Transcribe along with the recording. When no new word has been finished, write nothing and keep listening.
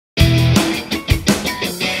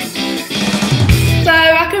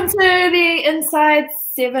Inside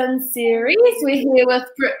Seven series. We're here with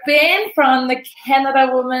Britt Benn from the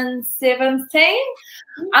Canada Women's Sevens team.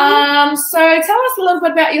 So tell us a little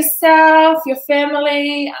bit about yourself, your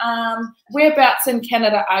family. Whereabouts in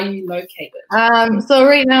Canada are you located? So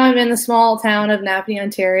right now I'm in the small town of Napanee,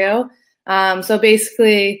 Ontario. So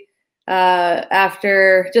basically,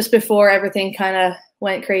 just before everything kind of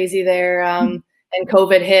went crazy there, and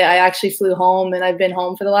COVID hit, I actually flew home, and I've been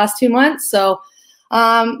home for the last 2 months. So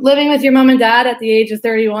living with your mom and dad at the age of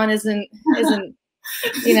 31 isn't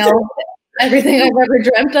everything I've ever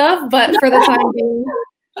dreamt of. But for the time being,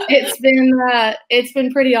 it's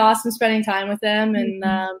been pretty awesome spending time with them. And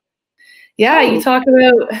you talk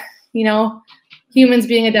about humans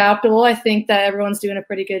being adaptable. I think that everyone's doing a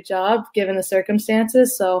pretty good job given the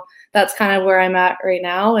circumstances. So that's kind of where I'm at right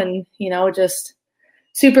now, and just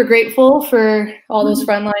super grateful for all those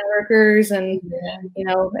frontline workers and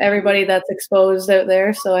everybody that's exposed out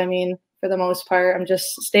there. So I mean, for the most part, I'm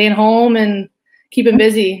just staying home and keeping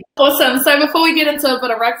busy. Awesome. So before we get into a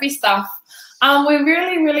bit of rugby stuff, we're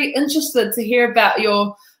really interested to hear about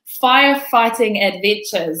your firefighting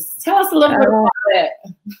adventures. Tell us a little bit about that.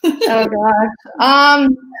 Oh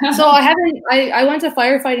gosh. So I went to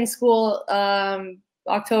firefighting school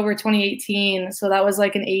October 2018. So that was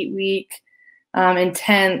like an 8-week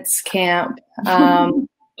intense camp.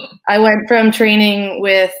 I went from training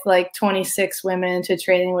with like 26 women to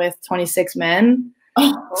training with 26 men.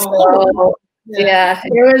 So, yeah,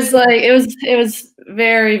 it was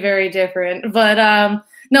very, very different. But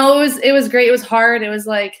no, it was great. It was hard. It was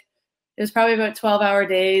probably about 12-hour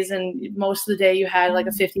days, and most of the day you had like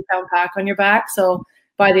a 50-pound pack on your back. So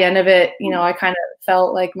by the end of it, I kind of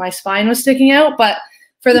felt like my spine was sticking out. But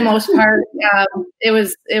for the most part, it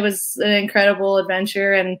was an incredible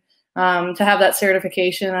adventure, and to have that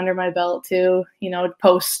certification under my belt too,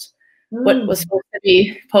 post what was supposed to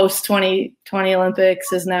be post 2020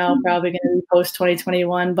 Olympics is now probably going to be post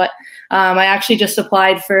 2021. But I actually just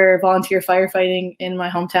applied for volunteer firefighting in my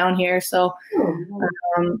hometown here. So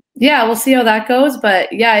we'll see how that goes.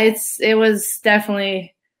 But yeah, it was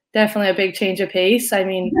definitely a big change of pace. I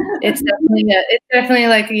mean, it's definitely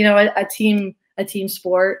like a team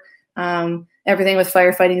sport. Everything with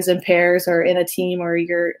firefighting is in pairs or in a team, or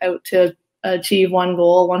you're out to achieve one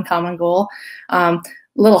common goal. A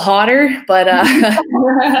little hotter, but I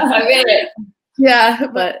get it. Yeah,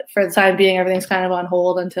 but for the time being, everything's kind of on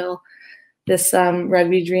hold until this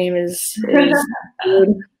rugby dream is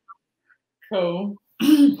cool.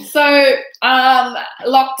 So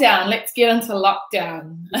lockdown, let's get into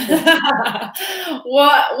lockdown.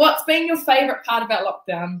 What's been your favorite part about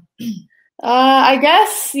lockdown? I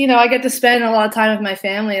guess I get to spend a lot of time with my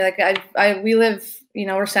family. Like we live,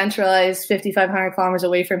 we're centralized 5,500 kilometers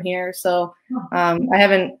away from here, so I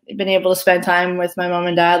haven't been able to spend time with my mom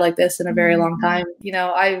and dad like this in a very long time.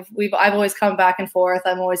 I've always come back and forth.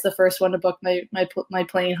 I'm always the first one to book my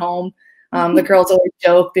plane home. The girls always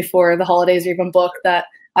joke before the holidays are even booked that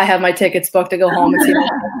I have my tickets booked to go home and see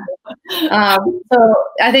them. So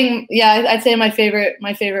I think, I'd say my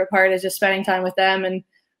favorite part is just spending time with them. And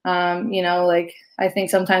I think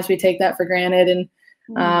sometimes we take that for granted, and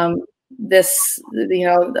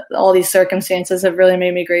all these circumstances have really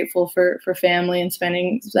made me grateful for family and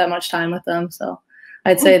spending that much time with them. So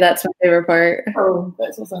I'd say that's my favorite part. Oh,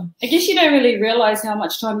 that's awesome. I guess you don't really realize how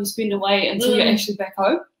much time you spend away until you're actually back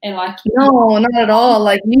home. And no, not at all.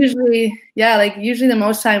 Like usually the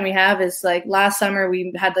most time we have is like last summer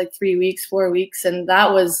we had like 3 weeks, 4 weeks, and I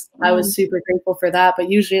was super grateful for that. But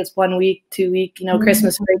usually it's 1 week, 2 week,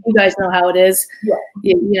 Christmas break. You guys know how it is. Yeah.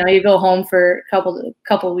 You go home for a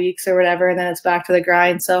couple weeks or whatever, and then it's back to the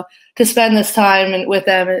grind. So to spend this time with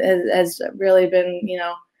them has really been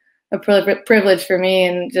a privilege for me,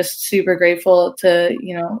 and just super grateful to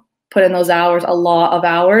put in those hours, a lot of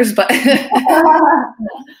hours. But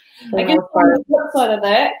I guess on the flip side of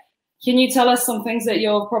that, can you tell us some things that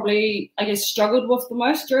you're probably, struggled with the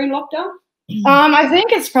most during lockdown? I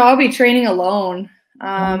think it's probably training alone.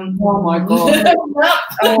 Oh my god!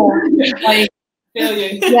 Feel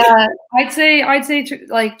you. Yeah, I'd say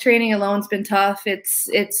like training alone's been tough. It's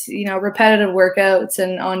repetitive workouts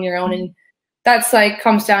and on your own, and that's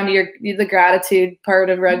comes down to the gratitude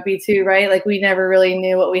part of rugby too, right? Like we never really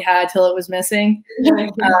knew what we had till it was missing.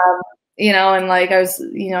 And like I was,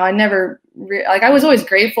 I was always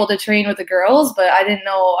grateful to train with the girls, but I didn't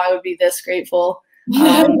know I would be this grateful.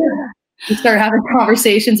 You start having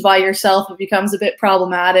conversations by yourself, it becomes a bit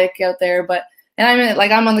problematic out there. And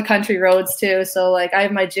I'm on the country roads too, so like I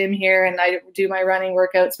have my gym here, and I do my running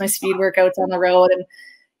workouts, my speed workouts on the road, and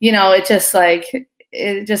it just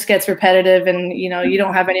it just gets repetitive, and you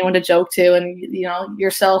don't have anyone to joke to, and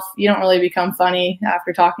yourself, you don't really become funny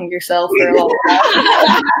after talking to yourself for a long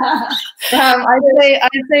time. I'd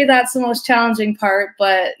say that's the most challenging part,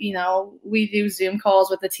 but we do Zoom calls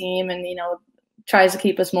with the team, and tries to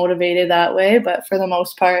keep us motivated that way. But for the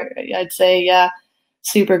most part, I'd say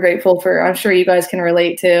super grateful for. I'm sure you guys can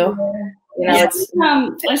relate too. I've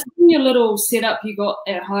seen your little setup you got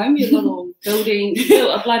at home, your little building, you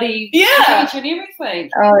built a bloody cage and everything.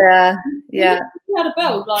 Oh yeah. How to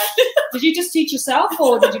build? Like, did you just teach yourself,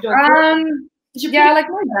 or did you do it? Like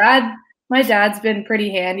my dad's been pretty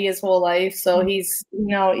handy his whole life, so he's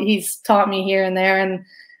taught me here and there, and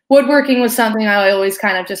woodworking was something I always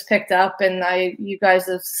kind of just picked up, and you guys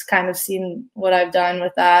have kind of seen what I've done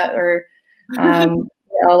with that, or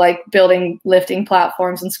like lifting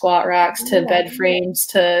platforms and squat racks to bed frames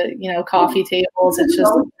to coffee tables. It's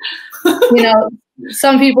just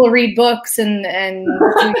some people read books and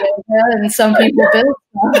some people build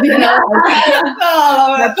stuff,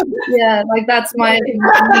 like that's my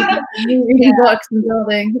reading books and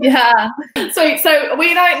building. So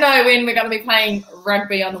we don't know when we're going to be playing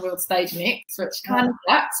rugby on the world stage next, which kind of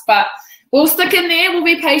sucks, but we'll stick in there. We'll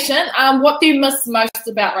be patient. What do you miss most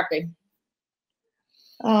about rugby?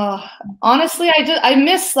 Honestly, I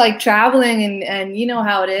miss like traveling and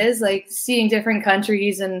how it is, like seeing different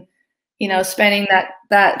countries and spending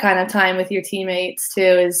that kind of time with your teammates too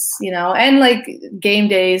is and like game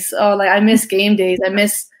days. I miss game days. I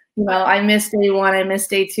miss day one, I miss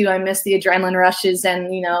day two, I miss the adrenaline rushes, and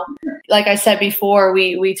like I said before,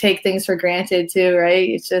 we take things for granted too, right?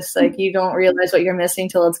 It's just like you don't realize what you're missing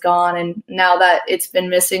till it's gone, and now that it's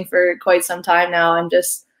been missing for quite some time now, I'm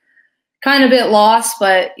just kind of a bit lost.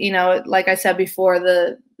 But like I said before,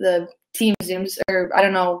 the team Zooms, or I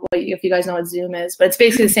don't know if you guys know what Zoom is, but it's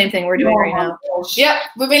basically the same thing we're doing right now. Yep,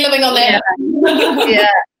 we've been living on that.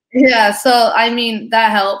 Yeah. So I mean,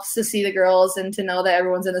 that helps to see the girls and to know that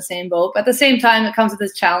everyone's in the same boat. But at the same time, it comes with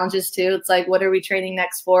its challenges too. It's like, what are we training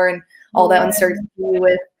next for, and all that uncertainty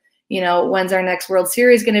with when's our next World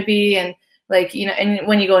Series going to be, and like and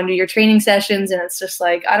when you go and do your training sessions, and it's just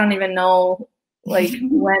like I don't even know. Like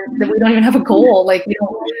when we don't even have a goal, like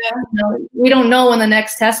we don't know when the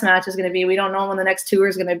next test match is going to be. We don't know when the next tour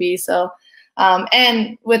is going to be. So,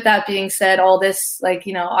 and with that being said, all this, like,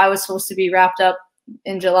 I was supposed to be wrapped up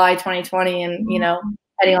in July 2020 and,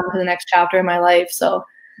 heading on to the next chapter in my life. So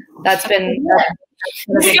that's been a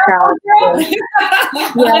big challenge.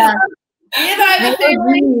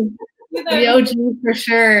 The OG for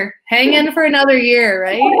sure. Hang in for another year,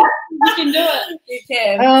 right? You can do it. You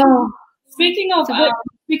can. Oh. Speaking of, you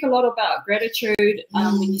speak a lot about gratitude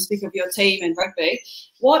when you speak of your team and rugby.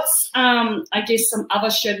 What's, I guess, some other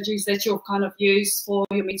strategies that you've kind of used for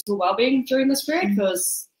your mental well-being during this period?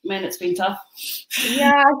 Because, man, it's been tough.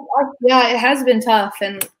 Yeah, it has been tough.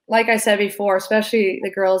 And like I said before, especially the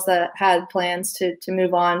girls that had plans to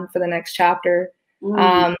move on for the next chapter,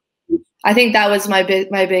 I think that was my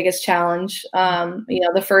biggest challenge.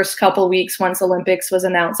 The first couple weeks once Olympics was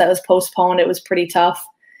announced that was postponed, it was pretty tough.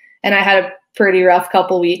 And I had a pretty rough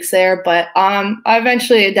couple weeks there, but I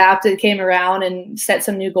eventually adapted, came around, and set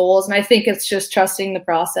some new goals. And I think it's just trusting the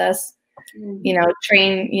process.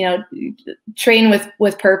 Train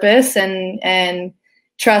with purpose, and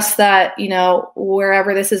trust that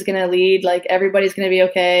wherever this is going to lead, like everybody's going to be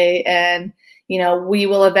okay, and we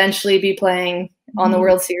will eventually be playing on the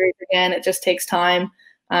World Series again. It just takes time.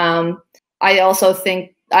 I also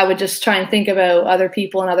think I would just try and think about other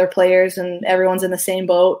people and other players, and everyone's in the same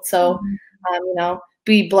boat. So,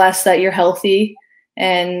 be blessed that you're healthy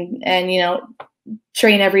and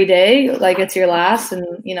train every day like it's your last,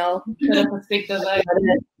 and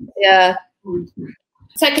yeah.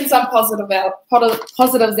 Taking some positives out of it.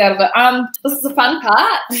 This is the fun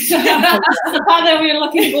part. The part that we're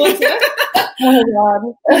looking forward to.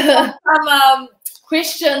 Oh God.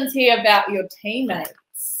 Questions here about your teammates.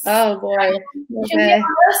 Oh boy. You can be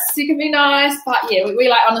honest, you can be nice, but yeah, we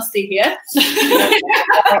like honesty here.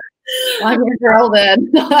 I'm your girl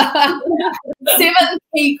then. 7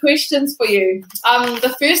 key questions for you.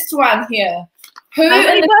 The first one here. Who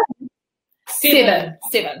in the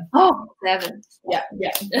 7. Oh, 7. Yeah. You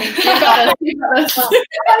got us.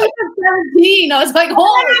 17. I was like,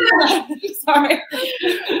 oh, sorry.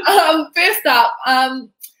 First up,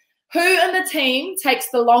 who in the team takes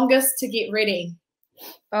the longest to get ready?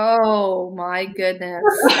 Oh my goodness.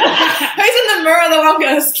 Who's in the mirror the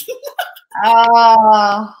longest?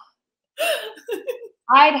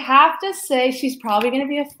 I'd have to say she's probably going to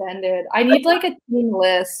be offended. I need like a team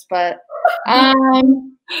list, but I'd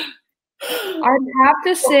have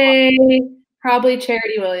to say Probably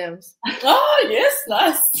Charity Williams. Oh yes,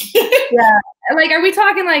 nice. Yeah. Like, are we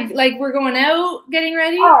talking like we're going out getting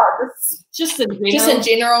ready? Oh, Just in general. just in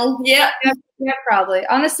general. Yeah. Yeah, probably.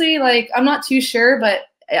 Honestly, like, I'm not too sure, but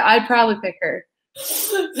I'd probably pick her.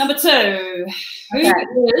 Number 2.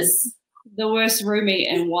 Who is the worst roomie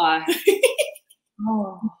and why?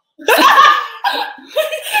 Oh.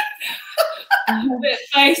 That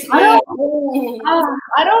face.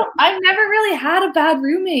 I've never really had a bad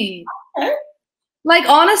roommate. Okay. Like,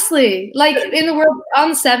 honestly, like in the world on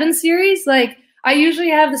the 7 series, like I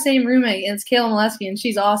usually have the same roommate, and it's Kayla Molesky, and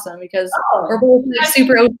she's awesome because we're both like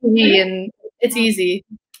super OCD and it's easy.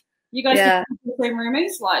 You guys Yeah. do the same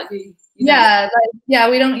roommates? Like, We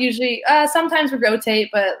don't usually. Sometimes we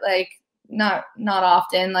rotate, but like not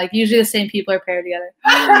often. Like usually the same people are paired together.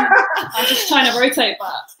 I'm just trying to rotate,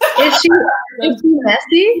 but Is she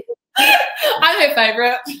messy? I'm her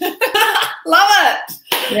favorite. Love it.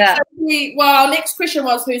 Yeah. Well, next question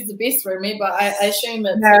was who's the best roommate, but I assume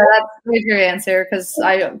it's. No, that's your answer because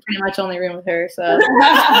I pretty much only room with her. So.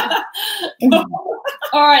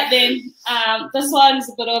 All right then. This one's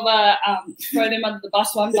a bit of a throw them under the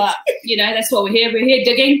bus one, but you know that's what we're here. We're here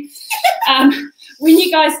digging. When you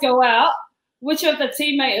guys go out, which of the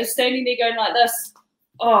teammate is standing there going like this?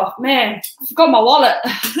 Oh man, I forgot my wallet.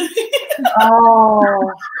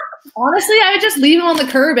 Oh. Honestly, I would just leave him on the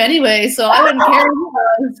curb anyway, so I wouldn't care.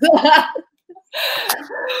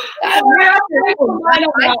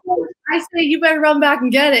 I say you better run back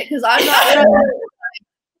and get it because I'm not.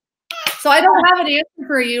 So I don't have an answer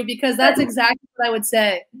for you because that's exactly what I would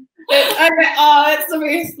say. Okay. Oh, that's the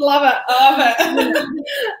best. Love it.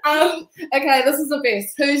 Love it. Okay, this is the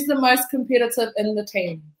best. Who's the most competitive in the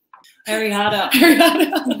team? Harry Harder.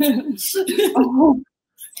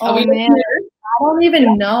 Oh man, I don't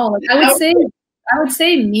even know. Like, I would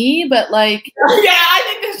say me, but like, yeah, I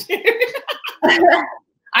think that's true.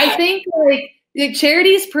 I think like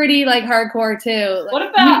Charity's pretty like hardcore too. Like, What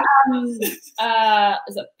about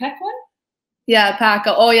is it Paquin? Yeah,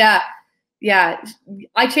 Paco. Oh yeah.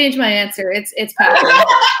 I changed my answer. It's Paco.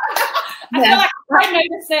 I feel like I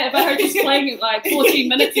noticed that about her just playing like 14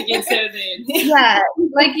 minutes against her then. Yeah,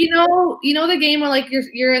 like you know the game where like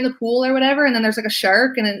you're in the pool or whatever, and then there's like a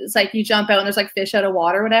shark, and it's like you jump out and there's like fish out of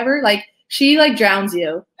water or whatever. Like she like drowns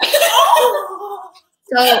you.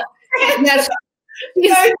 So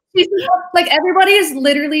yeah, she's like everybody is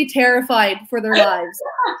literally terrified for their lives.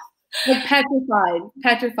 Like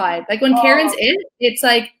petrified. Like when Karen's in, it's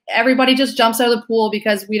like everybody just jumps out of the pool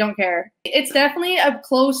because we don't care. It's definitely a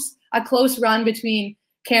close run between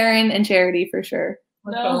Karen and Charity for sure.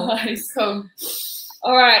 Nice. Cool.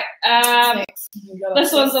 All right.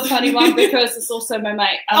 This one's a funny one because it's also my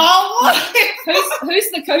mate. Who's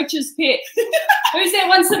the coach's pet? Who's that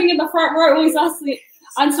one sitting in the front row always answering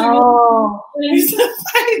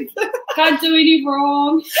can't do any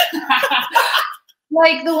wrong.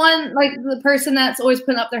 Like the one, like the person that's always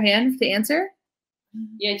putting up their hand to answer.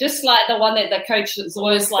 Yeah, just like the one that the coach is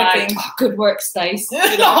always like, good work, Stacey.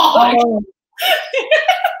 You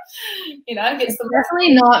know, gets the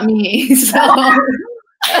definitely not me. So,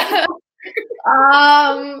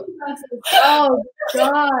 oh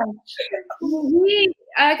gosh,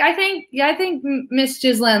 I think Miss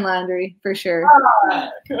Ghislaine Landry for sure.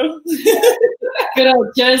 Cool. Good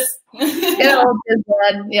old Giz. Good old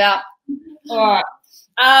Ghislaine, yeah. All right.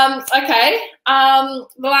 Okay. The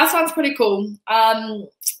last one's pretty cool.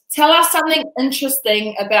 Tell us something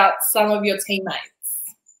interesting about some of your teammates.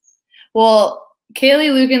 Well,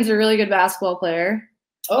 Kaylee Lucan's a really good basketball player.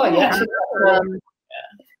 Oh yeah.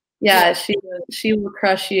 Yeah, she will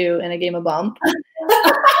crush you in a game of bump.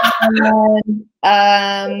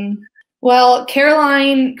 Well,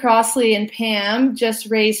 Caroline Crossley and Pam just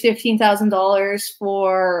raised $15,000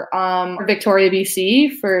 for Victoria,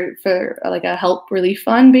 BC for like a help relief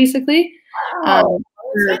fund, basically.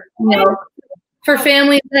 For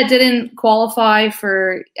families that didn't qualify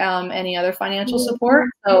for any other financial support.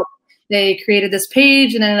 So they created this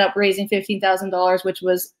page and ended up raising $15,000, which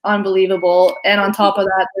was unbelievable. And on top of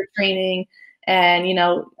that, they're training and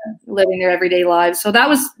living their everyday lives. So that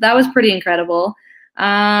was pretty incredible.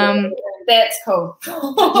 That's cool.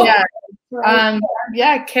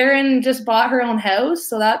 Yeah. Karen just bought her own house,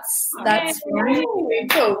 so that's really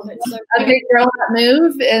cool. A big girl that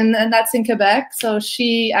move, and that's in Quebec. So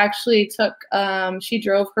she actually she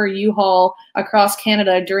drove her U-Haul across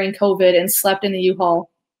Canada during COVID and slept in the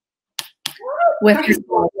U-Haul with her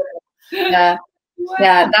dog. Yeah.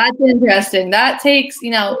 Yeah, that's interesting. That takes,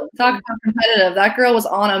 talk about competitive. That girl was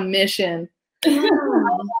on a mission.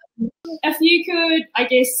 If you could, I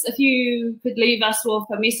guess, if you could leave us with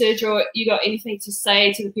a message, or you got anything to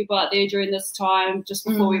say to the people out there during this time, just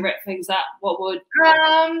before we wrap things up, what would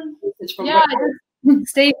message from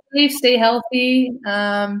stay safe, stay healthy.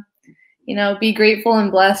 You know, be grateful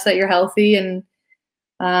and blessed that you're healthy, and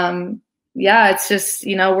it's just,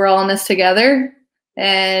 you know, we're all in this together,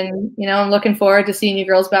 and you know, I'm looking forward to seeing you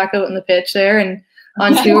girls back out in the pitch there and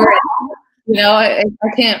on tour. You know, I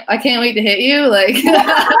can't wait to hit you. Like,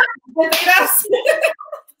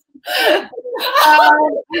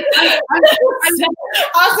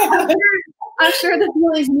 I'm sure the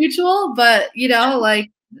feeling's mutual, but you know, like,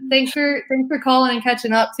 thanks for calling and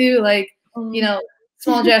catching up too. Like, you know,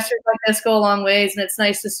 small gestures like this go a long ways, and it's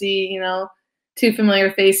nice to see, you know, two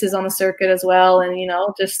familiar faces on the circuit as well, and you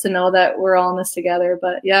know, just to know that we're all in this together.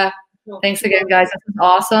 But yeah. Thanks again, guys. This was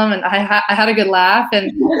awesome, and I had a good laugh.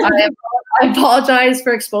 And I apologize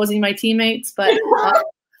for exposing my teammates, but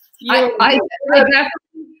I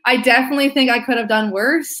definitely think I could have done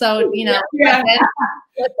worse. So you know,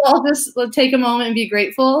 let's take a moment and be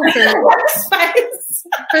grateful for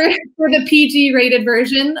the PG-rated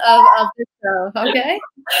version of this show. Okay.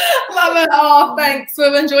 Love it. Oh, thanks.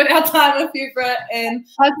 We've enjoyed our time with you, Britt. And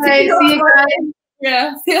okay, see you guys.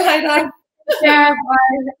 Yeah. See you later. Yeah.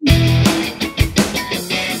 Bye.